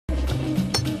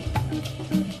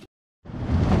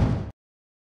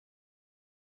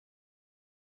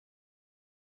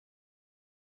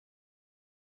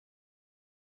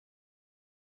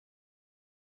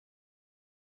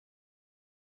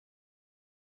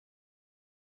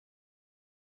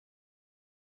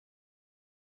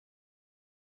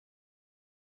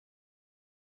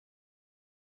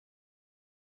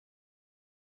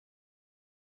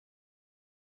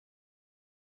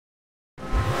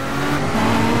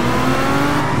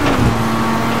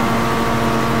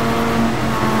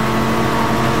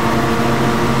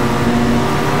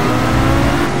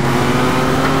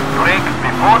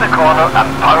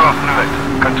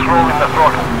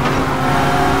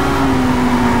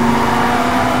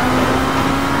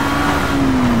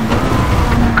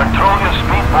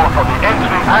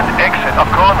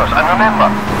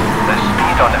remember, the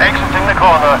speed on exiting the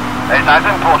corner is as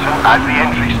important as the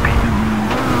entry speed.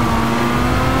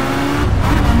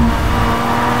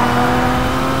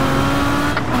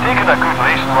 Taking a good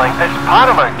racing line is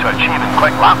paramount to achieving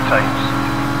quick lap times.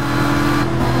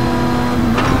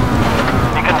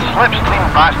 You can slipstream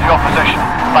past the opposition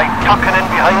by tucking in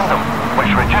behind them, which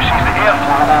reduces the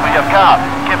airflow over your car,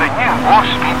 giving you more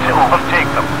speed to overtake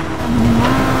them.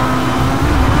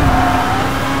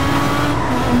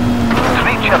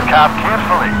 Treat your car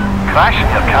carefully. Crashing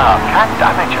your car can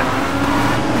damage it.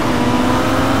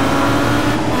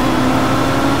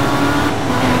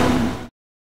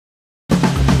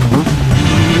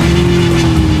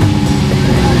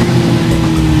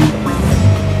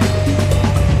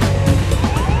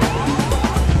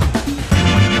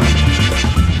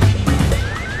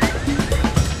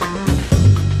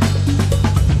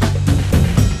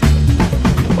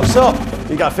 What's up?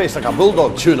 You got a face like a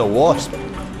bulldog chewing a wasp.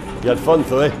 You had fun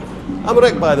though, eh? I'm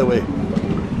Rick, by the way.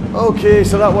 Okay,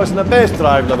 so that wasn't the best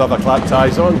driving I've ever clapped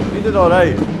eyes on. You did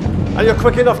alright. And you're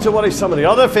quick enough to worry some of the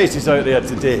other faces out there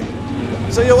today.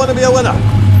 So you want to be a winner?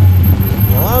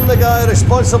 Well, I'm the guy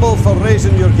responsible for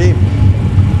raising your game.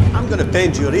 I'm going to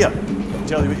bend your ear,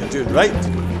 tell you what you're doing right.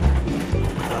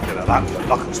 And I'm going to rap your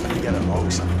knuckles when you get it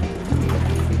wrong, son.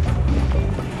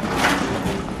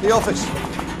 The office.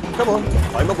 Come on,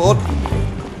 climb aboard.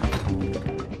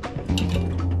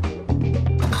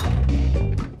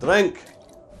 Drink.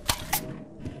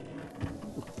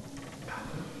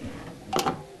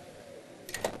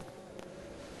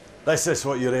 This is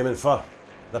what you're aiming for.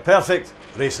 The perfect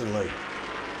racing line.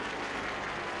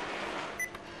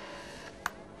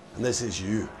 And this is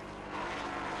you.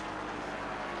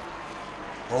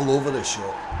 All over the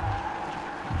shop.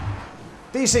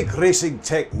 Basic racing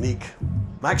technique.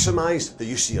 Maximise the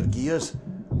use of your gears.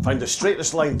 Find the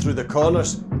straightest line through the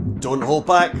corners. Don't hold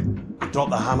back. And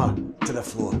drop the hammer to the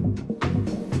floor.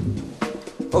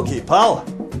 Okay, pal.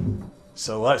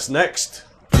 So what's next?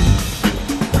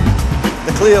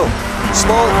 The Clio.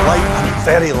 Small, light and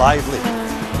very lively.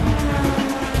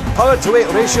 Power to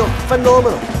weight ratio,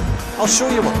 phenomenal. I'll show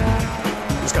you one.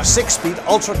 It's got a 6-speed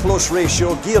ultra close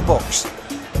ratio gearbox.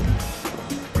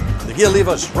 The gear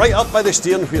lever's right up by the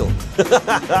steering wheel.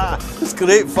 It's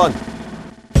great fun.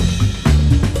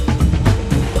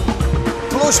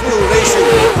 Close wheel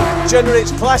racing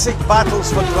generates classic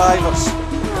battles for drivers.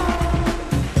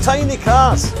 Tiny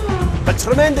cars, but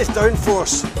tremendous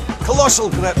downforce, colossal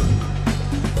grip.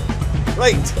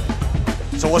 Right,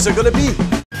 so what's it going to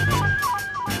be?